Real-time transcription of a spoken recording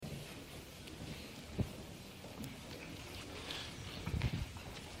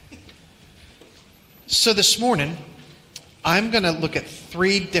So this morning, I'm going to look at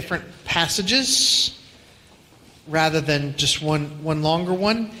three different passages rather than just one longer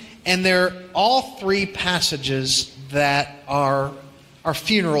one. And they're all three passages that are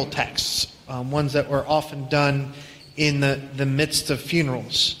funeral texts, ones that were often done in the midst of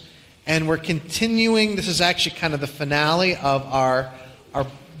funerals. And we're continuing, this is actually kind of the finale of our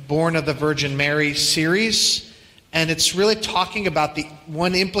Born of the Virgin Mary series. And it's really talking about the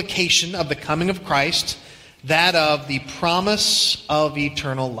one implication of the coming of Christ, that of the promise of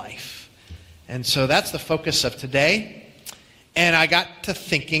eternal life. And so that's the focus of today. And I got to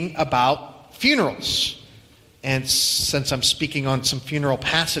thinking about funerals. And since I'm speaking on some funeral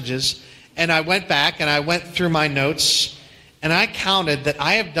passages, and I went back and I went through my notes, and I counted that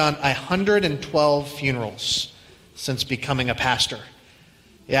I have done 112 funerals since becoming a pastor.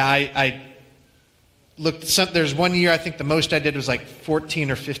 Yeah, I looked, there's one year, I think the most I did was like 14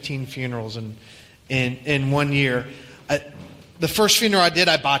 or 15 funerals in 1 year. The first funeral I did,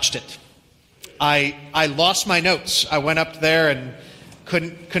 I botched it. I lost my notes. I went up there and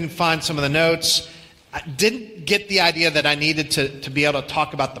couldn't find some of the notes. I didn't get the idea that I needed to be able to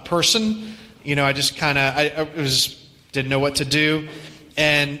talk about the person. You know, I just kind of, didn't know what to do.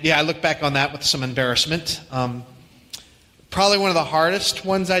 And yeah, I look back on that with some embarrassment. Probably one of the hardest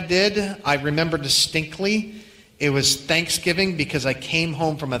ones I did, I remember distinctly, it was Thanksgiving, because I came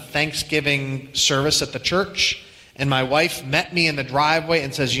home from a Thanksgiving service at the church, and my wife met me in the driveway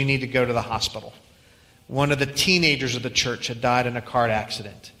and says, "You need to go to the hospital." One of the teenagers of the church had died in a car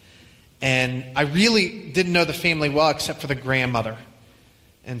accident. And I really didn't know the family well except for the grandmother.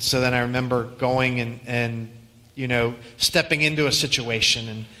 And so then I remember going and you know, stepping into a situation,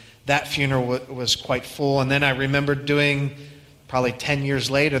 and that funeral was quite full. And then I remember doing, probably 10 years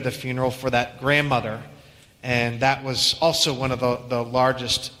later, the funeral for that grandmother. And that was also one of the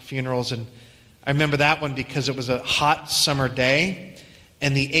largest funerals. And I remember that one because it was a hot summer day,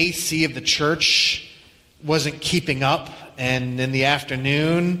 and the AC of the church wasn't keeping up. And in the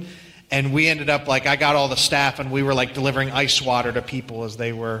afternoon, and we ended up I got all the staff, and we were delivering ice water to people as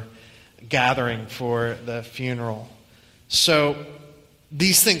they were gathering for the funeral. So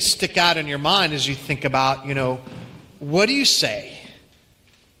these things stick out in your mind as you think about, what do you say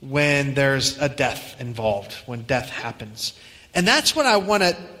when there's a death involved, when death happens? And that's what I want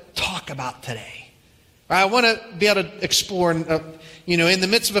to talk about today. I want to be able to explore, in the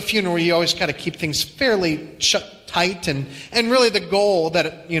midst of a funeral, you always got to keep things fairly shut tight. And really the goal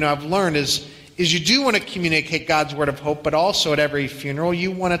that, I've learned is you do want to communicate God's word of hope, but also at every funeral,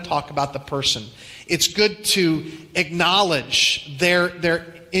 you want to talk about the person. It's good to acknowledge their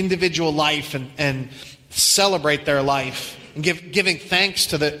individual life and celebrate their life and giving thanks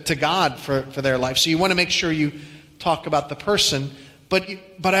to God for their life. So you want to make sure you talk about the person, but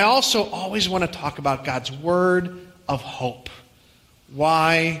I also always want to talk about God's word of hope.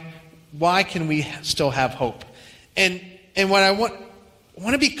 Why can we still have hope? And what I want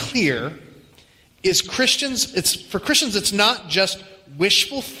to be clear is for Christians, it's not just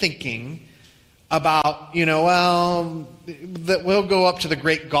wishful thinking about, that we'll go up to the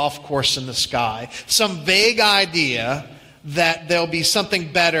great golf course in the sky. Some vague idea that there'll be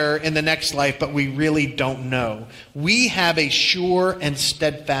something better in the next life, but we really don't know. We have a sure and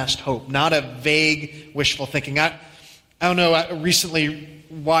steadfast hope, not a vague wishful thinking. I don't know, I recently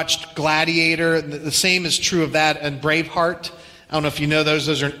watched Gladiator. The same is true of that and Braveheart. I don't know if you know those.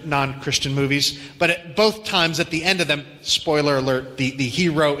 Those are non-Christian movies. But at both times, at the end of them, spoiler alert, the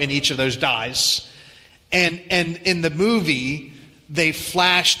hero in each of those dies. And in the movie, they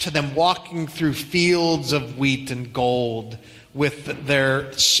flash to them walking through fields of wheat and gold with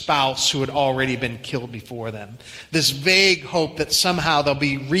their spouse who had already been killed before them. This vague hope that somehow they'll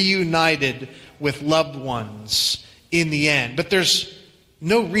be reunited with loved ones in the end. But there's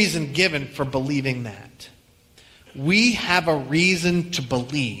no reason given for believing that. We have a reason to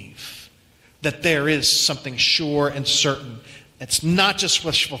believe that there is something sure and certain. It's not just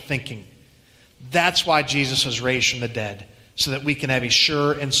wishful thinking. That's why Jesus was raised from the dead, so that we can have a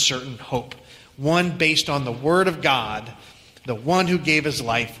sure and certain hope. One based on the Word of God, the one who gave his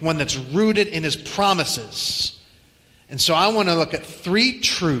life, one that's rooted in his promises. And so I want to look at three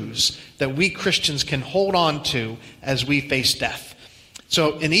truths that we Christians can hold on to as we face death.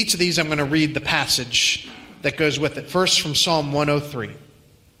 So in each of these, I'm going to read the passage that goes with it. First, from Psalm 103.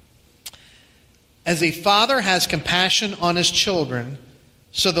 As a father has compassion on his children,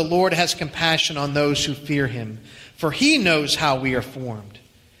 so the Lord has compassion on those who fear him. For he knows how we are formed.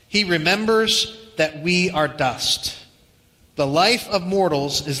 He remembers that we are dust. The life of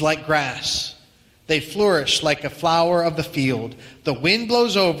mortals is like grass. They flourish like a flower of the field. The wind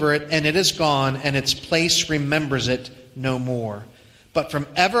blows over it, and it is gone, and its place remembers it no more. But from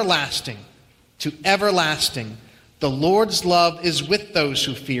everlasting to everlasting, the Lord's love is with those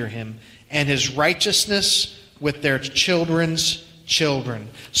who fear him, and his righteousness with their children's children.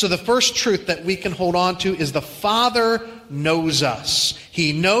 So the first truth that we can hold on to is the Father knows us.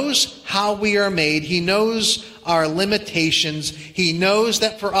 He knows how we are made. He knows our limitations. He knows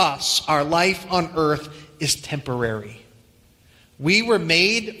that for us, our life on earth is temporary. We were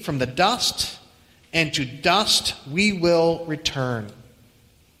made from the dust, and to dust we will return.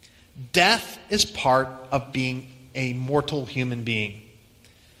 Death is part of being a mortal human being.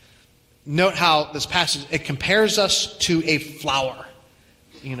 Note how this passage, it compares us to a flower,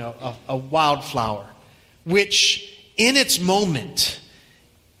 a wildflower, which in its moment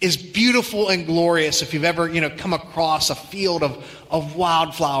is beautiful and glorious. If you've ever, come across a field of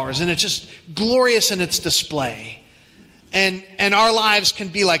wildflowers, and it's just glorious in its display. And our lives can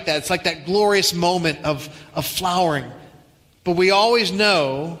be like that. It's like that glorious moment of flowering. But we always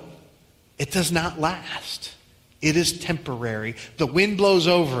know it does not last. It is temporary. The wind blows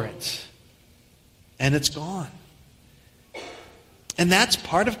over it, and it's gone. And that's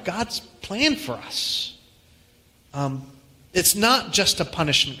part of God's plan for us. It's not just a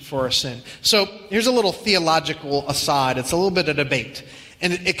punishment for our sin. So here's a little theological aside. It's a little bit of debate.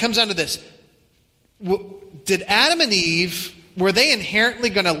 And it comes down to this. Did Adam and Eve, were they inherently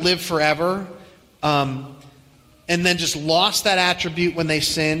going to live forever and then just lost that attribute when they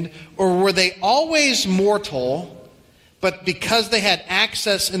sinned? Or were they always mortal, but because they had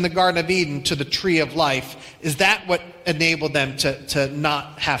access in the Garden of Eden to the tree of life, is that what enabled them to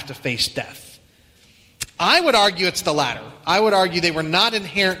not have to face death? I would argue it's the latter. I would argue they were not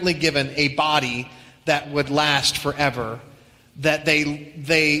inherently given a body that would last forever, that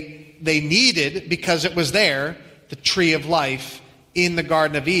they needed, because it was there, the tree of life in the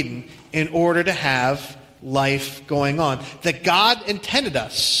Garden of Eden, in order to have life going on. That God intended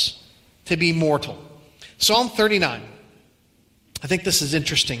us to be mortal. Psalm 39. I think this is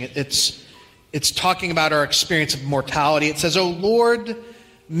interesting. It's talking about our experience of mortality. It says, "O Lord,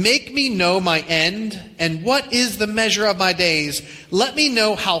 make me know my end, and what is the measure of my days? Let me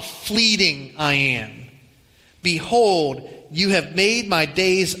know how fleeting I am. Behold, you have made my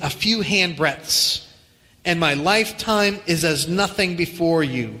days a few handbreadths, and my lifetime is as nothing before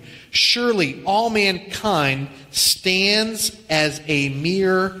you. Surely all mankind stands as a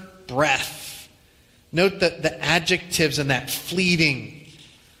mere breath." Note the adjectives in that: fleeting.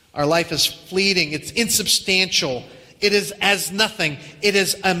 Our life is fleeting. It's insubstantial. It is as nothing. It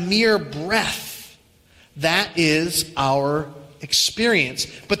is a mere breath. That is our experience.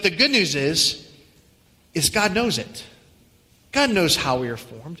 But the good news is God knows it. God knows how we are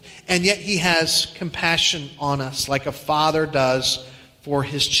formed, and yet he has compassion on us like a father does for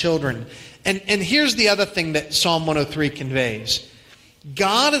his children. And here's the other thing that Psalm 103 conveys.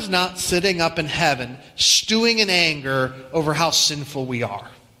 God is not sitting up in heaven stewing in anger over how sinful we are.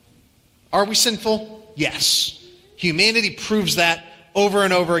 Are we sinful? Yes. Humanity proves that over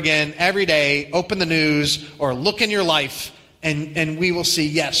and over again every day. Open the news or look in your life, and we will see,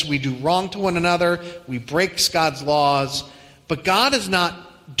 yes, we do wrong to one another. We break God's laws. But God is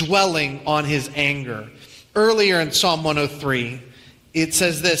not dwelling on his anger. Earlier in Psalm 103, it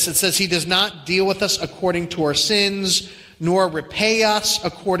says this. It says, he does not deal with us according to our sins, nor repay us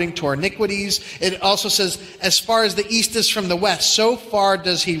according to our iniquities. It also says, as far as the east is from the west, so far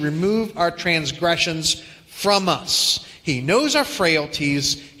does he remove our transgressions from us. He knows our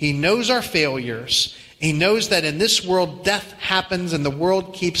frailties. He knows our failures. He knows that in this world death happens and the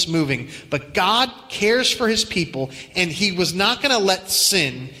world keeps moving. But God cares for his people, and he was not going to let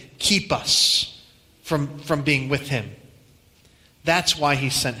sin keep us from being with him. That's why he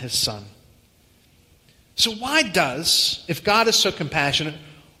sent his son. So if God is so compassionate,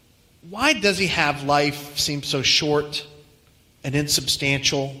 why does he have life seem so short and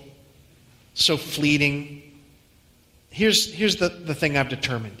insubstantial, so fleeting? Here's the thing I've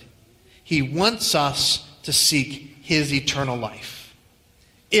determined. He wants us to seek his eternal life.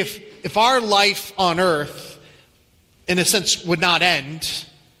 If our life on earth, in a sense, would not end,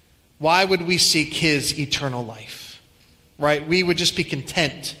 why would we seek his eternal life? Right? We would just be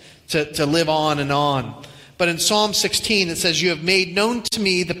content to live on and on. But in Psalm 16, it says, you have made known to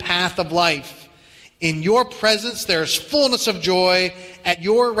me the path of life. In your presence there is fullness of joy. At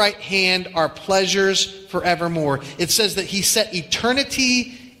your right hand are pleasures forevermore. It says that he set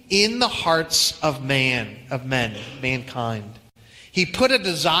eternity in the hearts of mankind. He put a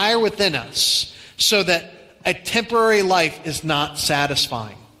desire within us so that a temporary life is not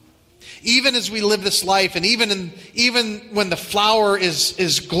satisfying. Even as we live this life, and even when the flower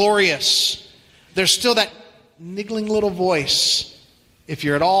is glorious, there's still that niggling little voice, if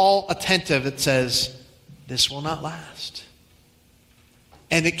you're at all attentive, that says, this will not last.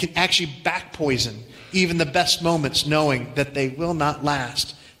 And it can actually back poison even the best moments, knowing that they will not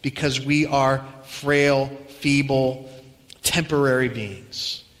last because we are frail, feeble, temporary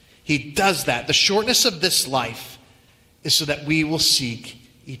beings. He does that. The shortness of this life is so that we will seek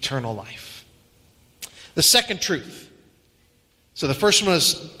eternal life. The second truth. So the first one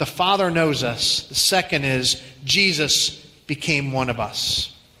is the Father knows us. The second is Jesus became one of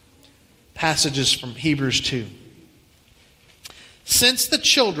us. Passages from Hebrews 2. Since the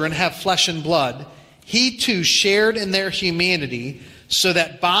children have flesh and blood, he too shared in their humanity, so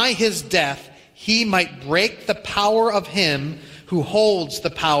that by his death he might break the power of him who holds the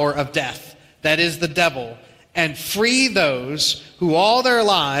power of death, that is the devil, and free those who all their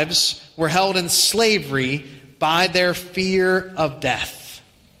lives were held in slavery by their fear of death.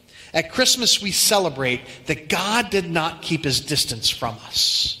 At Christmas we celebrate that God did not keep his distance from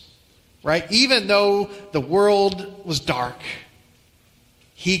us, right? Even though the world was dark,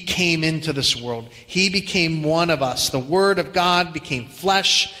 he came into this world. He became one of us. The Word of God became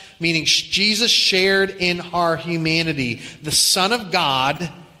flesh, meaning Jesus shared in our humanity. The Son of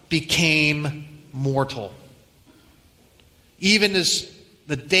God became mortal. Even as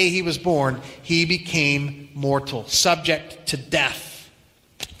the day he was born, he became mortal, subject to death.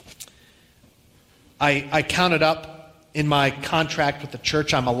 I counted up in my contract with the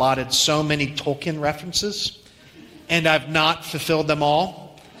church, I'm allotted so many Tolkien references, and I've not fulfilled them all.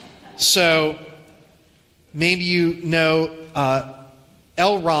 So maybe you know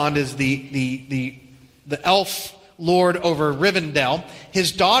Elrond is the elf lord over Rivendell.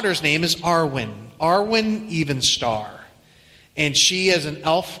 His daughter's name is Arwen Evenstar. And she, as an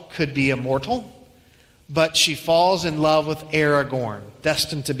elf, could be immortal, but she falls in love with Aragorn,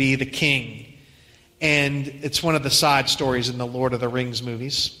 destined to be the king. And it's one of the side stories in the Lord of the Rings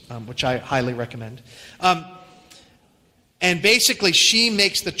movies, which I highly recommend. And basically, she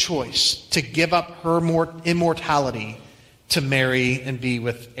makes the choice to give up her immortality to marry and be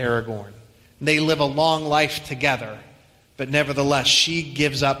with Aragorn. They live a long life together, but nevertheless, she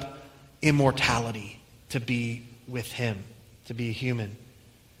gives up immortality to be with him, to be a human.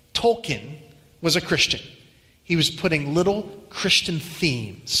 Tolkien was a Christian. He was putting little Christian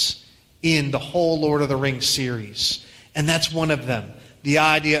themes in the whole Lord of the Rings series, and that's one of them. The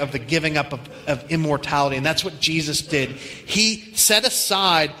idea of the giving up of immortality. And that's what Jesus did. He set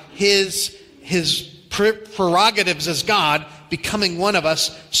aside his prerogatives as God, becoming one of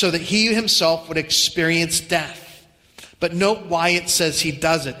us, so that he himself would experience death. But note why it says he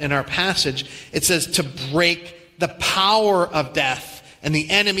does it. In our passage, it says to break the power of death and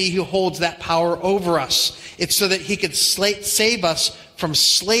the enemy who holds that power over us. It's so that he could save us from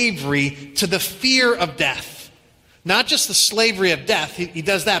slavery to the fear of death. Not just the slavery of death, he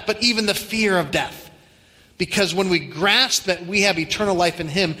does that, but even the fear of death. Because when we grasp that we have eternal life in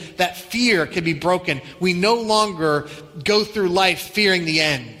him, that fear can be broken. We no longer go through life fearing the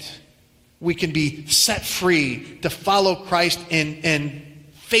end. We can be set free to follow Christ and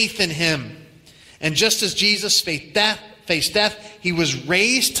faith in him. And just as Jesus faced death, he was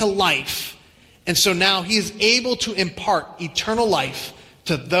raised to life. And so now he is able to impart eternal life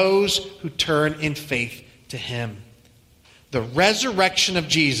to those who turn in faith to him. The resurrection of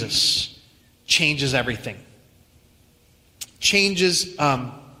Jesus changes everything. Changes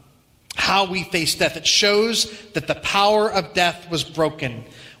how we face death. It shows that the power of death was broken.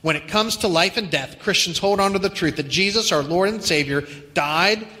 When it comes to life and death, Christians hold on to the truth that Jesus, our Lord and Savior,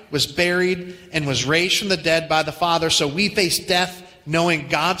 died, was buried, and was raised from the dead by the Father. So we face death knowing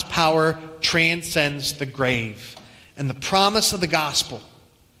God's power transcends the grave. And the promise of the gospel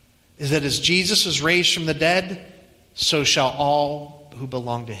is that as Jesus was raised from the dead, so shall all who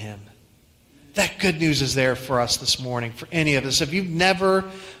belong to him. That good news is there for us this morning, for any of us. If you've never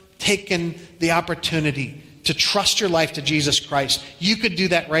taken the opportunity to trust your life to Jesus Christ, you could do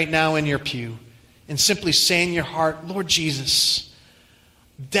that right now in your pew and simply say in your heart, Lord Jesus,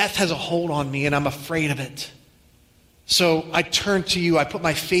 death has a hold on me and I'm afraid of it. So I turn to you. I put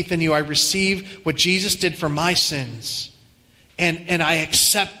my faith in you. I receive what Jesus did for my sins. And I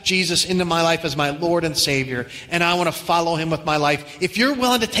accept Jesus into my life as my Lord and Savior. And I want to follow him with my life. If you're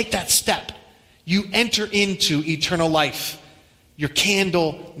willing to take that step, you enter into eternal life. Your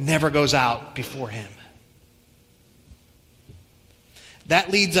candle never goes out before him.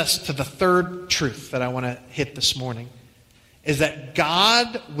 That leads us to the third truth that I want to hit this morning, is that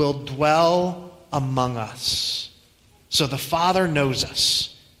God will dwell among us. So the Father knows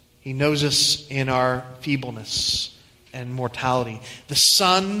us. He knows us in our feebleness and mortality. The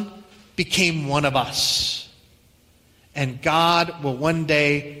Son became one of us. And God will one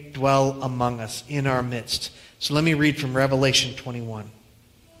day dwell among us in our midst. So let me read from Revelation 21.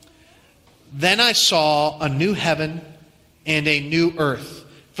 Then I saw a new heaven and a new earth.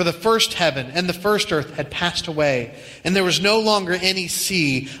 For the first heaven and the first earth had passed away, and there was no longer any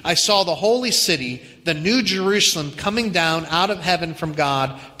sea. I saw the holy city, the new Jerusalem, coming down out of heaven from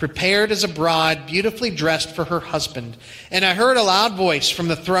God, prepared as a bride, beautifully dressed for her husband. And I heard a loud voice from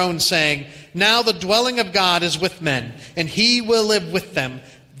the throne saying, now the dwelling of God is with men, and he will live with them.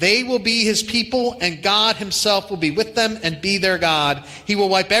 They will be his people, and God himself will be with them and be their God. He will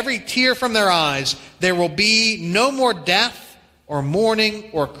wipe every tear from their eyes. There will be no more death, or mourning,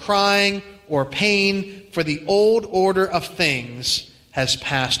 or crying, or pain, for the old order of things has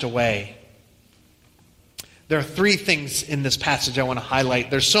passed away. There are three things in this passage I want to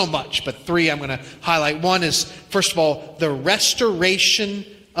highlight. There's so much, but three I'm going to highlight. One is, first of all, the restoration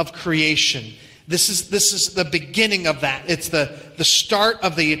of creation. This is the beginning of that. It's the start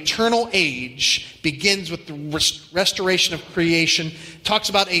of the eternal age. Begins with the restoration of creation. It talks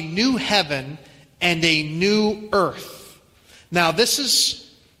about a new heaven and a new earth. Now, this is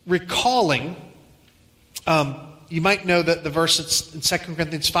recalling, you might know that the verse in 2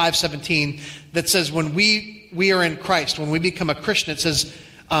 Corinthians 5:17 that says when we are in Christ, when we become a Christian, it says,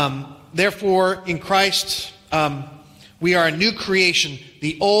 therefore in Christ we are a new creation.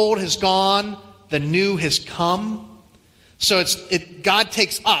 The old has gone, the new has come. So God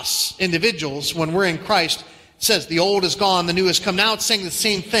takes us, individuals, when we're in Christ, it says the old is gone, the new has come. Now it's saying the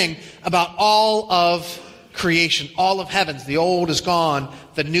same thing about all of creation, all of heavens. The old is gone,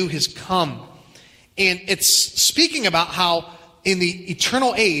 the new has come. And it's speaking about how in the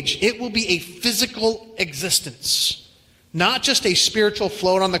eternal age, it will be a physical existence. Not just a spiritual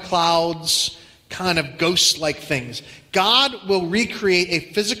float on the clouds, kind of ghost-like things. God will recreate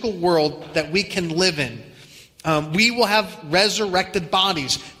a physical world that we can live in. We will have resurrected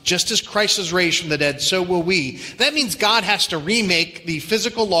bodies. Just as Christ is raised from the dead, so will we. That means God has to remake the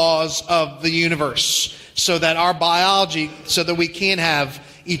physical laws of the universe so that our biology, so that we can have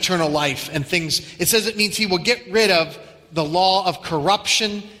eternal life and things. It says it means he will get rid of the law of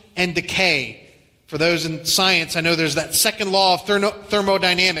corruption and decay. For those in science, I know there's that second law of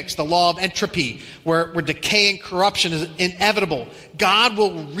thermodynamics, the law of entropy, where decay and corruption is inevitable. God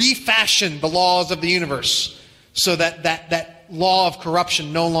will refashion the laws of the universe so that law of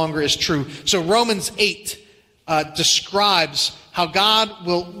corruption no longer is true. So Romans 8 describes how God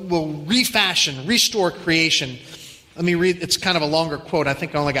will refashion, restore creation. Let me read, it's kind of a longer quote. I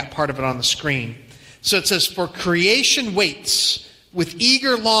think I only got part of it on the screen. So it says, for creation waits with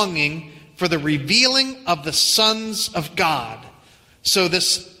eager longing for the revealing of the sons of God. So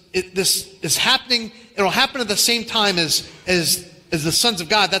this is happening, it'll happen at the same time as the sons of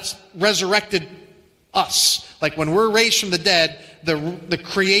God. That's resurrected us. Like when we're raised from the dead, the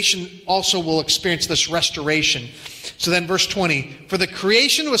creation also will experience this restoration. So then verse 20, for the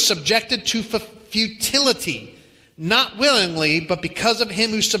creation was subjected to futility, not willingly, but because of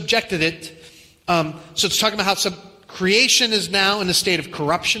him who subjected it. So it's talking about how creation is now in a state of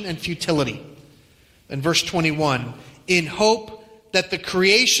corruption and futility. In verse 21, in hope that the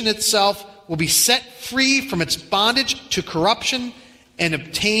creation itself will be set free from its bondage to corruption and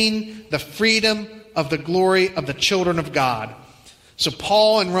obtain the freedom of the glory of the children of God. So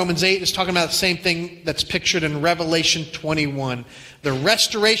Paul in Romans 8 is talking about the same thing that's pictured in Revelation 21. The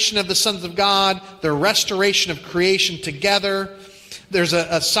restoration of the sons of God, the restoration of creation together. There's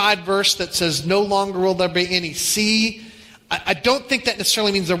a side verse that says, no longer will there be any sea. I don't think that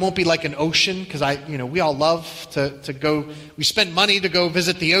necessarily means there won't be like an ocean, because we all love to go, we spend money to go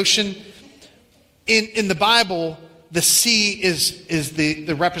visit the ocean. In the Bible, the sea is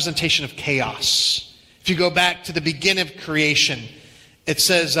the representation of chaos. If you go back to the beginning of creation, it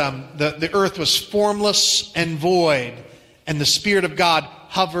says the earth was formless and void, and the Spirit of God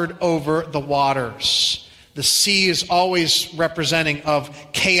hovered over the waters. The sea is always representing of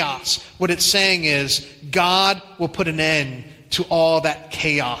chaos. What it's saying is God will put an end to all that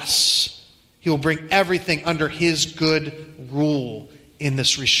chaos. He will bring everything under his good rule in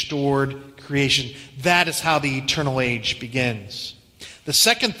this restored creation. That is how the eternal age begins. The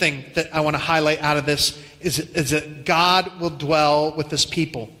second thing that I want to highlight out of this is that God will dwell with his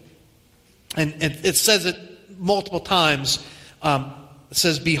people. And it says it multiple times. It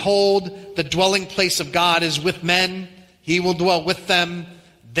says, behold, the dwelling place of God is with men. He will dwell with them.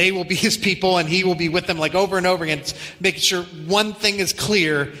 They will be his people, and he will be with them, like over and over again. It's making sure one thing is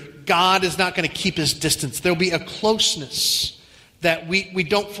clear. God is not going to keep his distance. There'll be a closeness. that we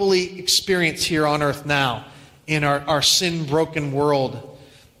don't fully experience here on earth now in our sin-broken world.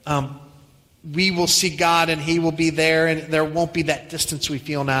 We will see God and he will be there, and there won't be that distance we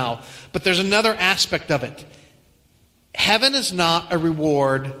feel now. But there's another aspect of it. Heaven is not a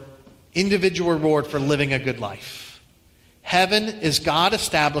reward, individual reward for living a good life. Heaven is God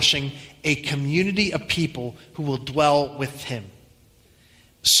establishing a community of people who will dwell with him.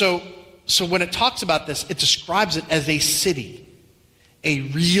 So when it talks about this, it describes it as a city. A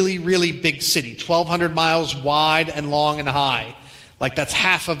really, really big city, 1,200 miles wide and long and high. Like that's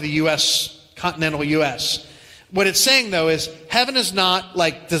half of the U.S., continental U.S. What it's saying, though, is heaven is not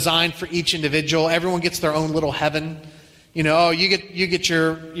like designed for each individual. Everyone gets their own little heaven. You know, you get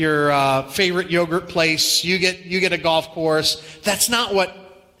your favorite yogurt place. You get a golf course. That's not what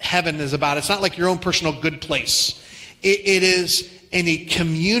heaven is about. It's not like your own personal good place. It is in a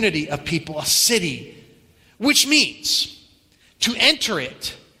community of people, a city, which means to enter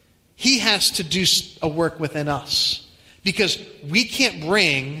it, he has to do a work within us, because we can't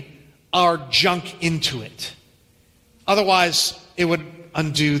bring our junk into it. Otherwise, it would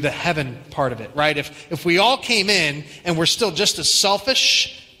undo the heaven part of it, right? If we all came in and we're still just as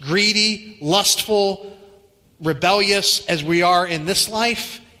selfish, greedy, lustful, rebellious as we are in this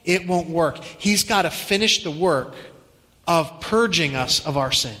life, it won't work. He's got to finish the work of purging us of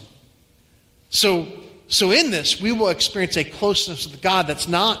our sin. So in this, we will experience a closeness with God that's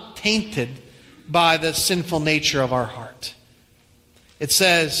not tainted by the sinful nature of our heart. It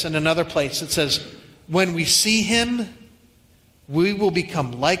says in another place, it says, when we see him, we will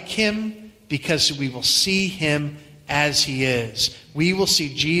become like him because we will see him as he is. We will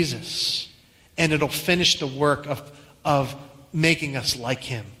see Jesus, and it'll finish the work of making us like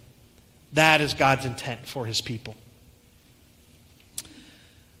him. That is God's intent for his people.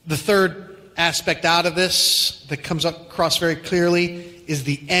 The third aspect out of this that comes across very clearly is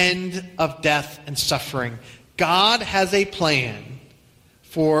the end of death and suffering. God has a plan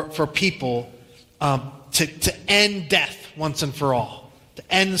for people to end death once and for all,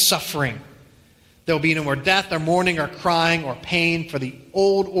 to end suffering. There will be no more death or mourning or crying or pain, for the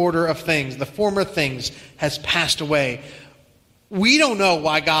old order of things, the former things, has passed away. We don't know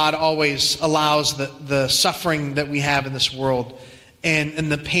why God always allows the suffering that we have in this world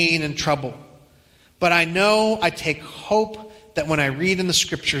and the pain and trouble. But I take hope that when I read in the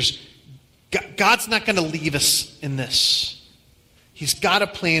scriptures, God's not going to leave us in this. He's got a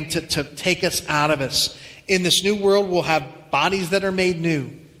plan to take us out of us. In this new world, we'll have bodies that are made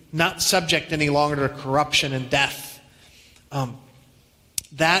new, not subject any longer to corruption and death.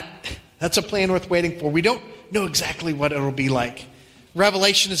 That's a plan worth waiting for. We don't know exactly what it'll be like.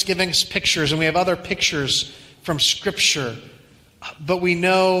 Revelation is giving us pictures, and we have other pictures from Scripture. But we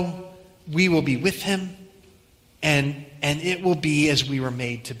know we will be with him, and it will be as we were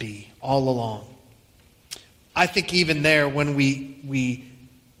made to be all along. I think even there, when we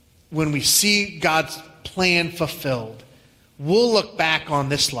see God's plan fulfilled, we'll look back on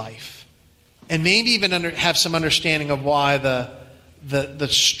this life and maybe even have some understanding of why the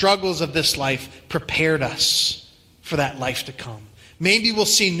struggles of this life prepared us for that life to come. Maybe we'll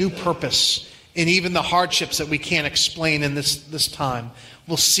see new purpose in even the hardships that we can't explain in this time.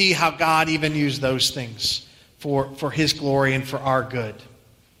 We'll see how God even used those things for his glory and for our good.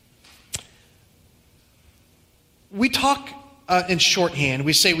 We talk in shorthand.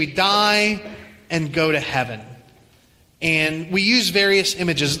 We say we die and go to heaven. And we use various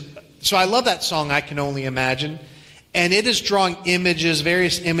images. So I love that song, I Can Only Imagine. And it is drawing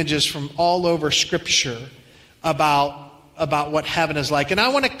various images from all over Scripture about what heaven is like. And I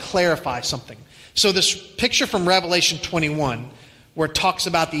want to clarify something. So this picture from Revelation 21, where it talks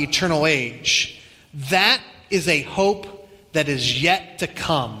about the eternal age, that is a hope that is yet to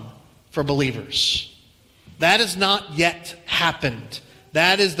come for believers. That has not yet happened.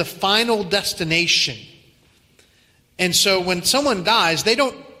 That is the final destination. And so when someone dies, they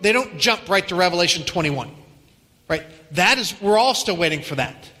don't jump right to Revelation 21. Right? We're all still waiting for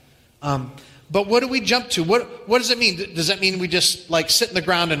that. But what do we jump to? What does it mean? Does that mean we just sit in the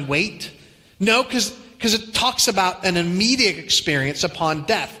ground and wait? No, because it talks about an immediate experience upon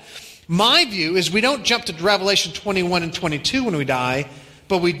death. My view is we don't jump to Revelation 21 and 22 when we die,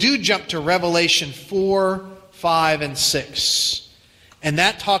 but we do jump to Revelation 4, 5, and 6. And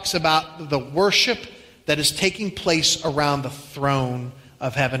that talks about the worship that is taking place around the throne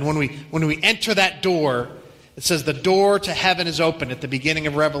of heaven. When we enter that door, it says the door to heaven is open at the beginning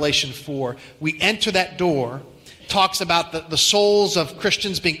of Revelation 4. We enter that door. It talks about the souls of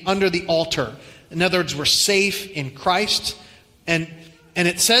Christians being under the altar. In other words, we're safe in Christ. And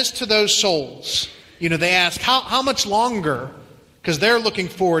it says to those souls, they ask, how much longer because they're looking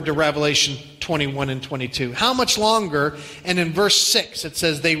forward to Revelation 21 and 22. How much longer? And in verse 6, it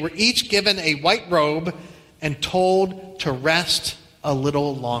says, they were each given a white robe and told to rest a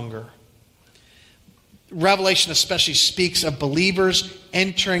little longer. Revelation especially speaks of believers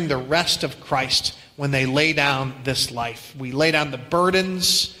entering the rest of Christ when they lay down this life. We lay down the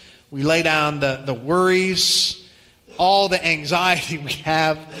burdens, we lay down the worries, all the anxiety we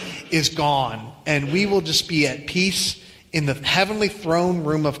have is gone, and we will just be at peace in the heavenly throne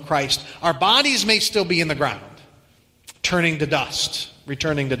room of Christ. Our bodies may still be in the ground, returning to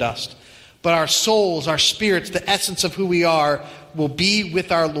dust, but our souls, our spirits, the essence of who we are, will be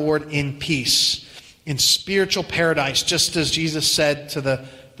with our Lord in peace, in spiritual paradise, just as Jesus said to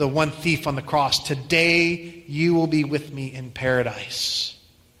the one thief on the cross, today you will be with me in paradise.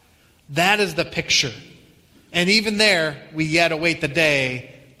 That is the picture. And even there, we yet await the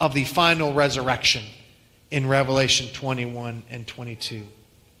day of the final resurrection in Revelation 21 and 22.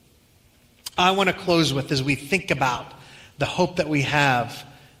 I want to close with, as we think about the hope that we have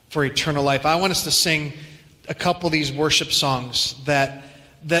for eternal life, I want us to sing a couple of these worship songs that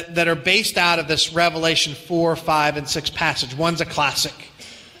are based out of this Revelation 4, 5, and 6 passage. One's a classic.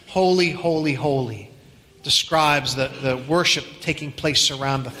 Holy, holy, holy. Describes the worship taking place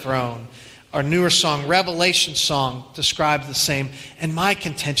around the throne. Our newer song, Revelation song, describes the same. And my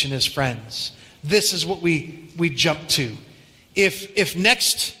contention is, friends, this is what we jump to. If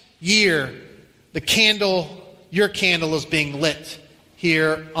next year your candle is being lit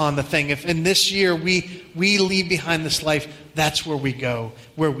here on the thing, if in this year we leave behind this life, that's where we go,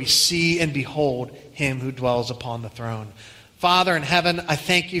 where we see and behold him who dwells upon the throne. Father in heaven, I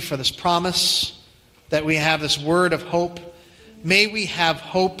thank you for this promise that we have this word of hope. May we have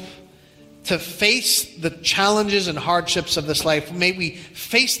hope to face the challenges and hardships of this life. May we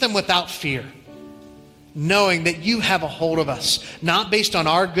face them without fear, knowing that you have a hold of us, not based on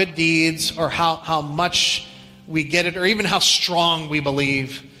our good deeds or how much we get it or even how strong we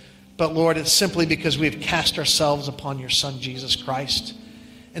believe. But Lord, it's simply because we have cast ourselves upon your Son, Jesus Christ.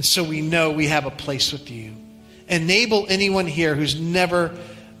 And so we know we have a place with you. Enable anyone here who's never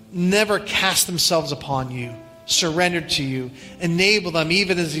cast themselves upon you, surrendered to you. Enable them,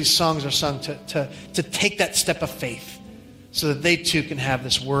 even as these songs are sung, to take that step of faith so that they too can have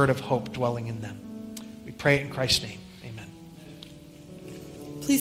this word of hope dwelling in them. We pray it in Christ's name.